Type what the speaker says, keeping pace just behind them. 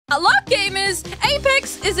Hello, gamers!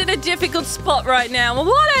 Apex is in a difficult spot right now. And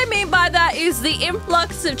what I mean by that is the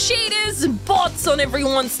influx of cheaters and bots on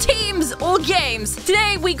everyone's teams or games.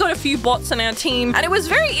 Today, we got a few bots on our team, and it was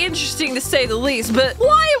very interesting to say the least. But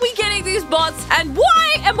why are we getting these bots, and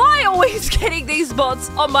why am I always getting these bots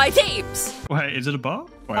on my teams? Wait, is it a bot?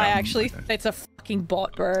 Wait, I actually, it's a fucking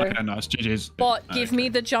bot, bro. Okay, nice. GG's. Bot, give me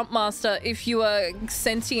the jump master if you are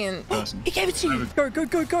sentient. Person. He gave it to you. Go, go,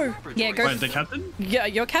 go, go. Yeah, go. Wait, the captain? Yeah,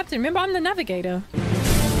 you're captain. Remember, I'm the navigator.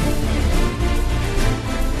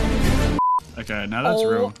 Okay, now that's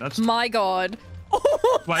real. That's my god.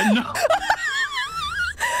 Wait, no.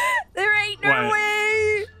 There ain't no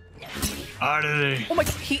way. Oh, did he? Oh my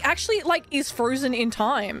god, he actually like is frozen in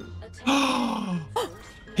time.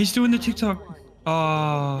 He's doing the TikTok.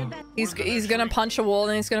 Oh. He's gonna punch a wall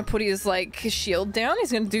and he's gonna put his like his shield down.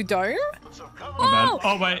 He's gonna do dome.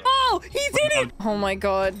 Oh wait. Oh, he did it. Oh my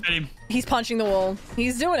god. Get him. He's punching the wall.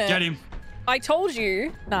 He's doing it. Get him. I told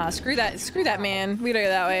you. Nah, screw that man. We don't go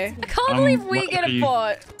that way. I can't believe we get a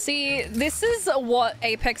bot. See, this is what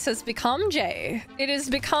Apex has become, Jay. It has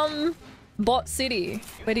become bot city.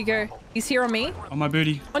 Where'd he go? He's here on me. On my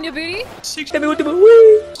booty. On your booty? 6 I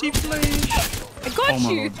got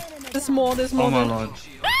you. Lord. There's more. There's more. Oh my lord.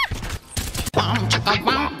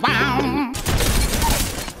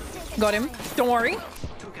 Got him. Don't worry.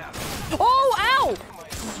 Oh, ow!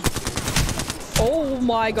 Oh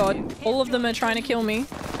my god. All of them are trying to kill me.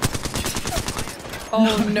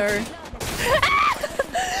 Oh no.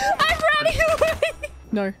 I'm running away!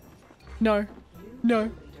 No. No. No.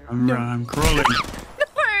 I'm crawling. No,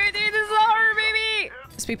 dude, this is horror, baby!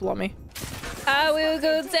 There's people on me. I will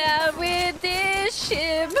go down with this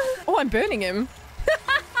ship. Oh, I'm burning him.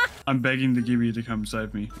 I'm begging the Gibby to come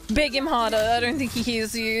save me. Beg him harder. I don't think he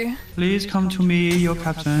hears you. Please come to me, your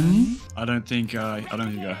captain. I don't think he got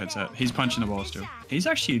a headset. He's punching the ball still. He's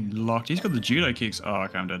actually locked. He's got the judo kicks. Oh,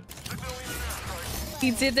 okay, I'm dead.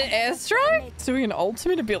 He did the airstrike? He's doing an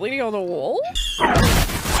ultimate ability on the wall?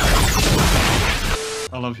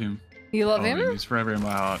 I love him. You love him? He's forever in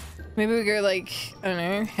my heart. Maybe we go like, I don't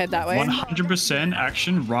know, head that way. 100%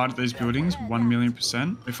 action right at these buildings.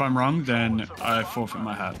 1,000,000%. If I'm wrong, then I forfeit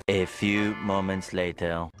my hat. A few moments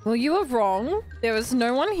later. Well, you were wrong. There was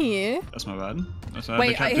no one here. That's my bad.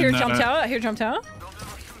 Wait, I hear a jump tower. I hear a jump tower.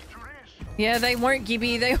 Yeah, they weren't,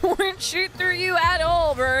 Gibby. They won't shoot through you at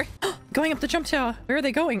all, bro. Going up the jump tower. Where are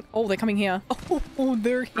they going? Oh, they're coming here. Oh,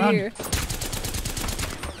 they're here.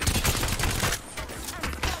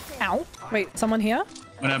 Ow. Wait, someone here?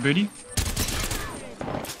 On our booty.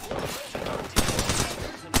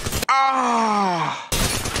 Ah!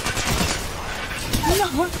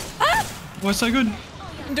 No. Ah! What's so good?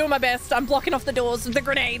 I'm doing my best. I'm blocking off the doors with the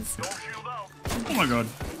grenades. Oh my god.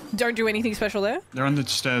 Don't do anything special there. They're on the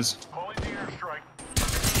stairs.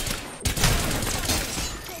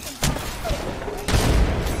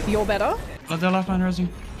 You're better. Let their lifeline rising.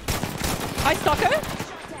 I stuck her.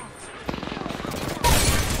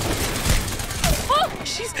 Oh,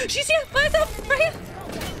 she's here by herself, right here.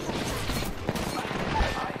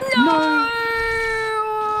 No.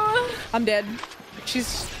 I'm dead.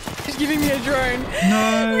 She's giving me a drone.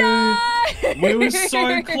 No. We were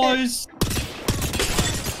so close.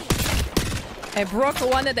 I broke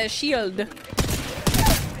one of the shield.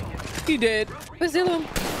 He did. Where's the other one?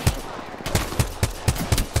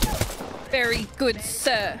 Very good,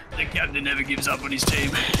 sir. The captain never gives up on his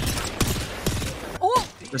team. Oh!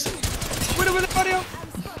 Winner with the audio.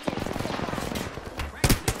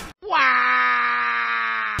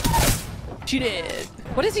 Wow! She did.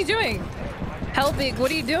 What is he doing? Hell big, what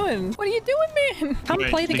are you doing? What are you doing, man? Come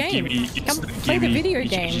play the game. Come play the video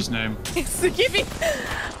game. His name. It's the Gibby.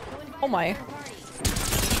 Oh my.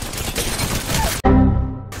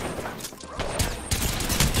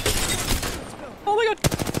 Oh my god.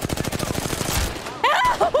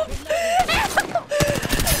 Help! Help!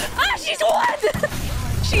 Ah, she's won!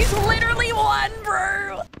 She's literally won,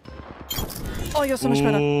 bro. Oh, you're so much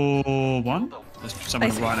better. Oh, one? There's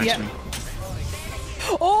someone right next to me.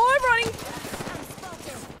 Oh, I'm running.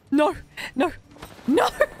 No, no, no.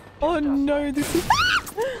 Oh no, this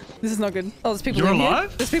is not good. Oh, there's people in here. You're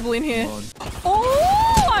alive? There's people in here. Lord.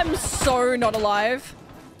 Oh, I'm so not alive.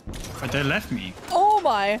 But they left me. Oh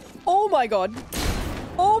my god. Oh my god.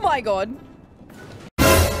 Oh my god!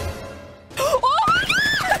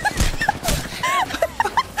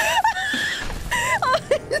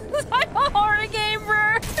 This is like a horror game,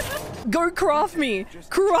 bro. Go craft me.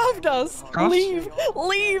 Craft us. Craft?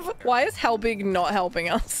 Leave. Why is Hellbig not helping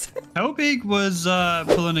us? Hellbig was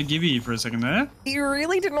pulling a Gibby for a second there. He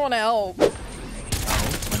really didn't want to help. Oh,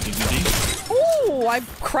 my dignity. Ooh, I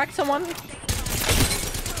cracked someone.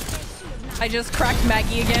 I just cracked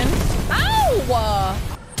Maggie again. Ow!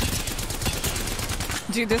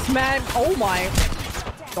 Dude, this man. Oh my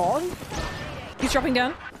god. He's dropping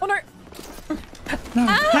down. Oh no. No,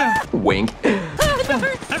 Ah! Wink. Oh, no.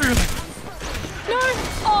 everything. No.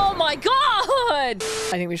 Oh my god.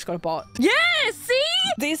 I think we just got a bot. Yeah, see?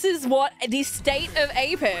 This is what the state of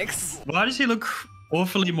Apex. Why does he look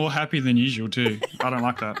awfully more happy than usual too? I don't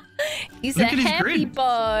like that. He's Look a at his happy grin.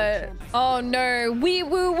 bot. Oh no. Wee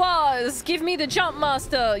woo was. Give me the jump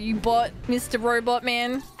master, you bot, Mr. Robot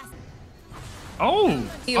Man. Oh!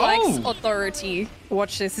 He likes authority.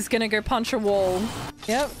 Watch this. He's gonna go punch a wall.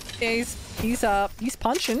 Yep. He's up. He's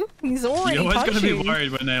punching. He's already You're always punching. gonna be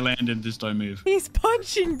worried when they land and just don't move. He's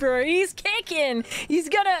punching, bro. He's kicking. He's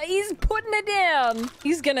putting it down.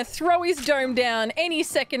 He's gonna throw his dome down any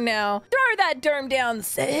second now. Throw that dome down,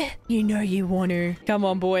 sir. You know you want to. Come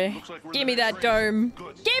on, boy. Give me that dome.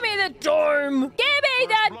 Give me the dome. Give me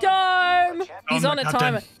that dome. He's on a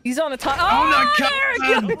timer. He's on a timer. Oh, there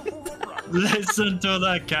it goes. Listen to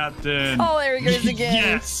the captain. Oh, there he goes again.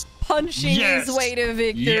 Yes. Punching Yes. his way to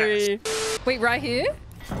victory. Yes. Wait, right here?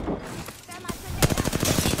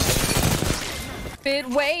 But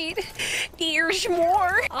wait, here's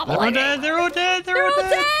more. They're all dead. They're all dead. They're all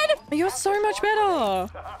dead. You're so much better.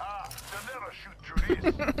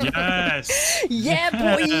 Yes. Yeah,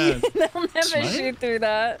 boy. Yes. They'll never Sweet. shoot through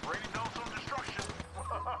that.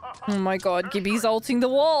 Oh my god, Gibby's ulting the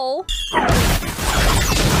wall.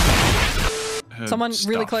 Her Someone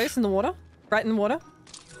really stuff. close in the water. Right in the water.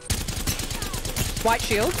 White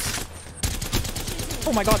shields.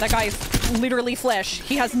 Oh my god, that guy is literally flesh.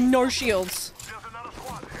 He has no shields.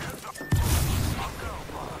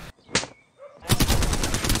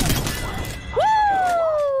 Woo!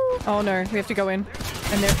 Oh no, we have to go in.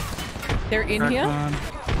 And they're in Crack here. one.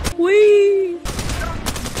 Whee!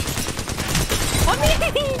 On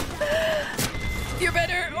me! You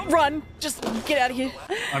better run. Just get out of here.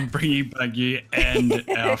 I'm bringing back you and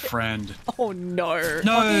our friend. Oh no.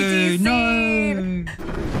 No, OPDC. no.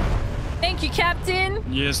 Thank you, Captain.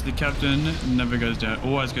 Yes, the captain never goes down.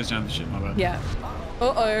 Always goes down the ship. My bad. Yeah.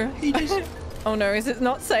 Uh-oh. Oh no, is it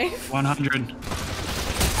not safe? 100.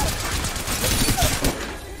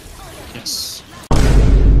 Yes.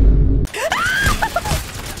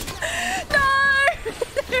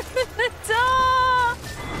 No!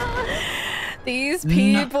 These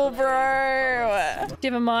people, bro. Do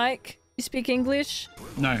you have a mic? You speak English?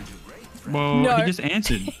 No. Well, No. he just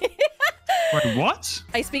answered. Wait, what?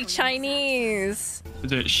 I speak Chinese.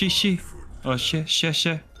 Is it she? Oh, she.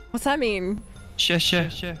 What's that mean? She.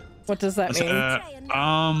 What does that mean?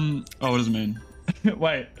 Oh, what does it mean?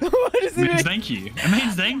 Wait. What does It it means mean? thank you. It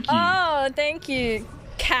means thank you. Oh, thank you.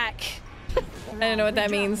 Cack. I don't know what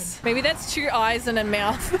that means. Maybe that's 2 eyes and a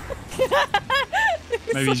mouth.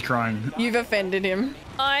 Maybe he's crying. You've offended him.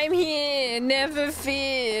 I'm here, never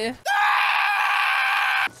fear.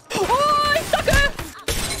 Oh, I stuck her!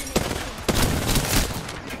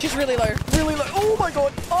 She's really low, really low. Oh my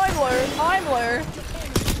god, I'm low.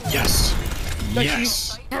 Yes. Don't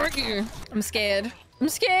Yes. Frick you. I'm scared. I'm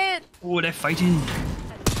scared. Oh, they're fighting.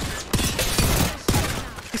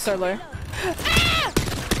 He's so low.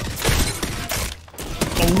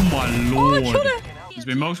 Oh my Oh, I lord. killed her. There's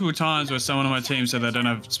been multiple times where someone on my team said they don't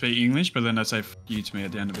have speak English, but then they say F you to me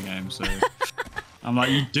at the end of the game. So I'm like,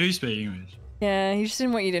 you do speak English. Yeah, he just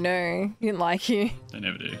didn't want you to know. He didn't like you. They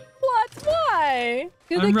never do. What? Why?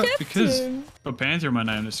 You're I'm the right captain. because got Panther in my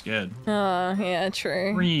name, they're scared. Oh, yeah,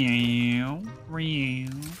 true. Real.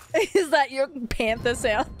 Is that your panther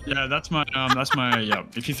sound? Yeah, that's my yeah.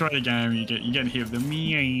 If you throw the game, you get hit with the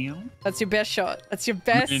meow. That's your best shot. That's your I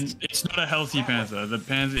best. mean, it's not a healthy panther. The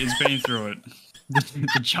panther, it's been through it.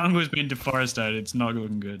 The jungle's been deforested. It's not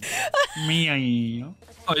looking good. Meow.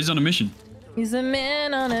 Oh, he's on a mission. He's a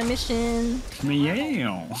man on a mission.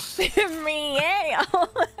 Meow. Meow.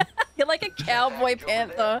 You're like a cowboy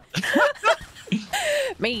panther.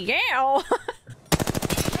 Meow.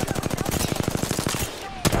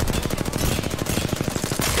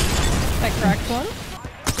 I cracked one.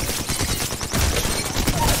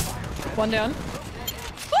 One down.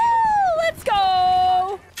 Woo! Let's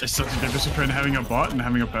go! There's such a difference between having a bot and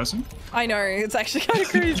having a person. I know, it's actually kind of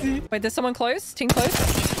crazy. Wait, there's someone close? Team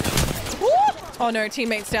close? Woo! Oh no,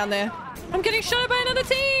 teammates down there. I'm getting shot by another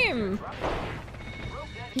team!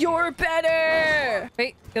 You're better!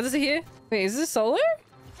 Wait, the others are here. Wait, is this solo?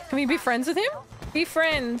 Can we be friends with him? Be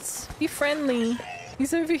friends. Be friendly.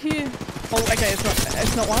 He's over here. Oh, okay,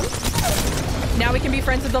 it's not one. Now we can be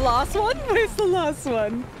friends with the last one? Where's the last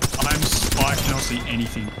one? I cannot see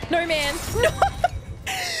anything. No, man. No!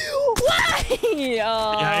 Why?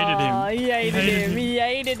 Oh, He hated him. He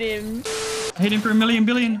hated him. He hated him. Hit him for a million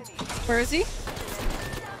billion. Where is he?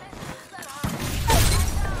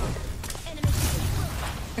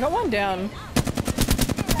 I got one down.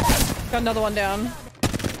 Got another one down.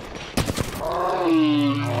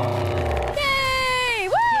 Yay!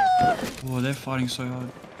 Woo! Oh, they're fighting so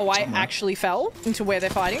hard. Oh, I actually fell into where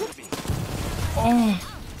they're fighting. Oh.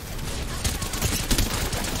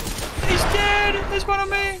 He's dead. There's one on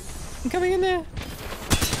me. I'm coming in there.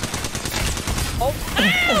 Oh,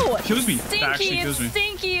 ow! Kills me. Stinky, That actually kills me. it's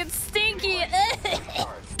stinky, it's stinky. Look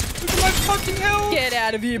at my fucking hell. Get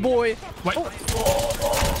out of here, boy. Wait. Oh.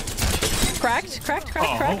 Cracked.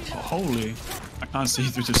 Oh, holy. I can't see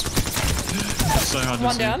through this. It's so hard to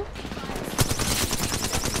One see. down.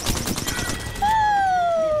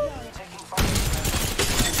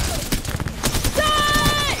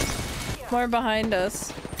 Die! More behind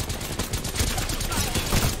us.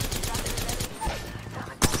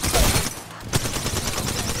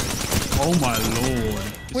 Oh my lord.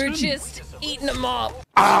 We're just eating them up.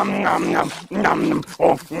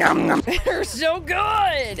 They're so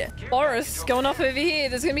good. Boris going off over here.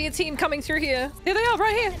 There's gonna be a team coming through here. Here they are,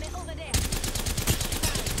 right here.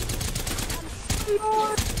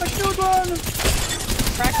 I killed one.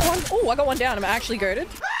 Cracked one. Oh, I got one down. I'm actually goated.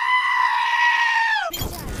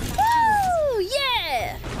 Woo!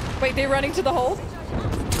 Yeah! Wait, they're running to the hole.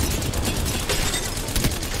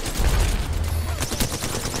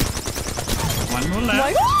 One more Oh my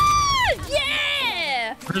left. god!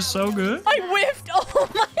 Yeah! We're so good. I whiffed all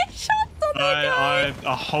my shots on that guy.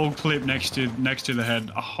 A whole clip next to the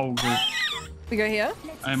head. A whole clip. We go here.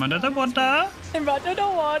 I'm under the water. I'm under the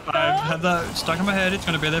water. I've had that stuck in my head. It's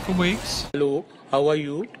gonna be there for weeks. Hello, how are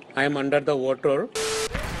you? I am under the water.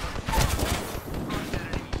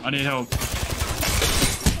 I need help.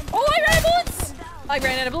 Oh, I ran out of bullets! I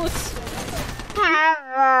ran out of bullets.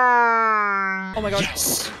 Oh my god.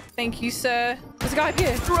 Yes. Thank you, sir. There's a guy up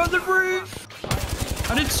here. We're on the roof.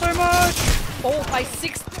 I did so much. Oh, I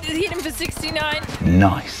hit him for 69.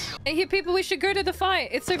 Nice. I hear people, we should go to the fight.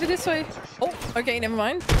 It's over this way. Oh, okay, never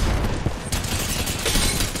mind.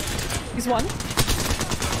 He's one.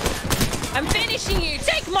 I'm finishing you.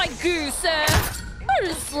 Take my goo, sir. Go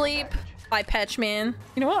to sleep. Eye patch, man.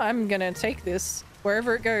 You know what? I'm gonna take this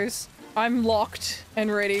wherever it goes. I'm locked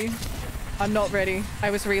and ready. I'm not ready.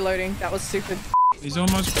 I was reloading. That was stupid. He's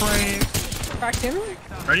almost brave. Cracked him.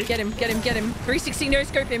 Ready? Get him, get him, get him. 360 no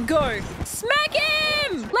scope him. Go. Smack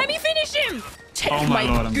him! Let me finish him! Take Oh my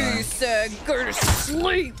lord, I'm dying. goose, sir. Go to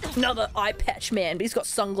sleep. Another eye patch man, but he's got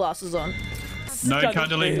sunglasses on. No Stunning.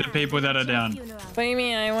 cuddling the people that are down. What do you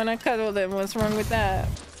mean? I want to cuddle them. What's wrong with that?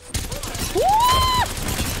 Woo!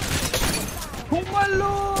 Oh my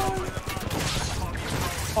lord!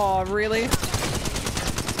 Oh, really?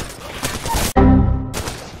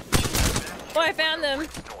 Oh, I found them.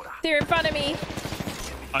 They're in front of me.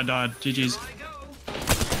 I died. GG's.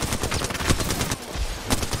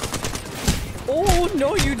 Oh,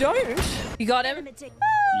 no, you don't. You got him?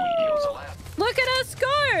 Oh, look at us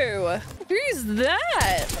go. Who's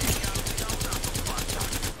that?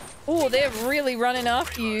 Oh, they're really running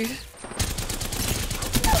after you.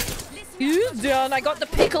 He's down. I got the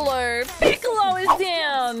Piccolo. Piccolo is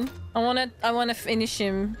down. I wanna finish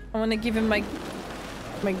him. I wanna give him my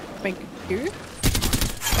goo.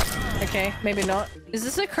 Okay, maybe not. Is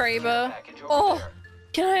this a Kraber? Oh,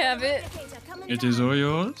 can I have it? It is all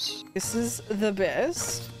yours. This is the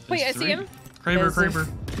best. Wait, I There's see him. Kraber, There's Kraber.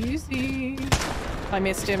 Easy. I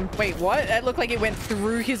missed him. Wait, what? It looked like it went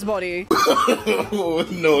through his body. Oh,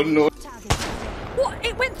 no, no. What?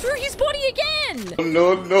 It went through his body again!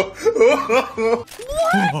 No, no.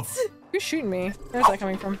 What? Who's shooting me? Where's that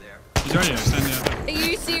coming from? He's already standing out there. Are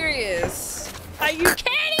you serious? Are you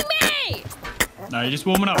kidding me? No, you're just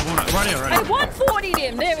warming up. Right here, right I here. 140'd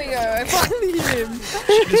him. There we go. I finally hit him.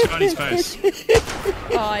 Shit this guy's face.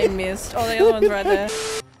 Oh, I missed. Oh, the other one's right there.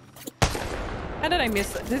 How did I miss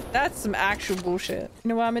that? That's some actual bullshit. You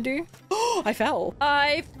know what I'm gonna do? Oh, I fell.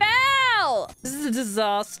 I fell! This is a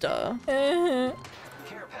disaster. There's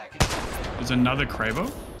another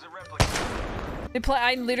Kraber.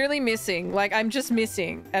 I'm literally missing. Like, I'm just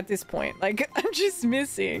missing at this point. Like, I'm just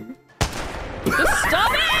missing. Just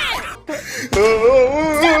stop it! Stop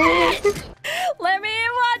it! Let me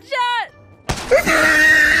in one shot!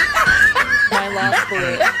 My last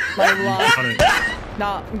bullet. My last. Got it.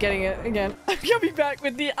 Nah, I'm getting it again. I'm coming back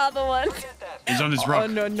with the other one. He's on this rock. Oh,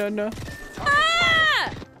 no, no, no.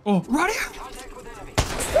 Ah! Oh, right here.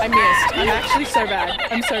 I missed. I'm actually so bad.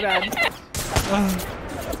 I'm so bad.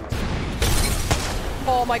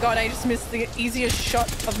 Oh my god, I just missed the easiest shot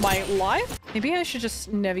of my life. Maybe I should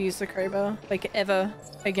just never use the Kraber, like, ever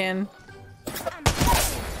again.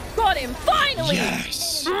 Got him! Finally! Finally!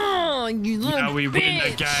 Yes! Oh, you little Now we win the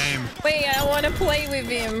bitch. game. Wait, I want to play with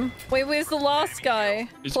him. Wait, where's the last guy?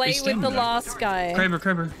 It's Play still with the there. last guy.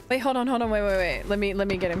 Kraber. Wait, hold on. Wait. Let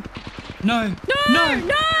me get him. No.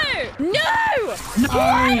 No!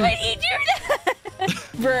 Why would he do that?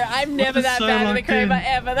 Bro, I'm never is that so bad at the locked Kraber in?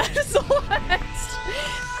 ever. That is the worst.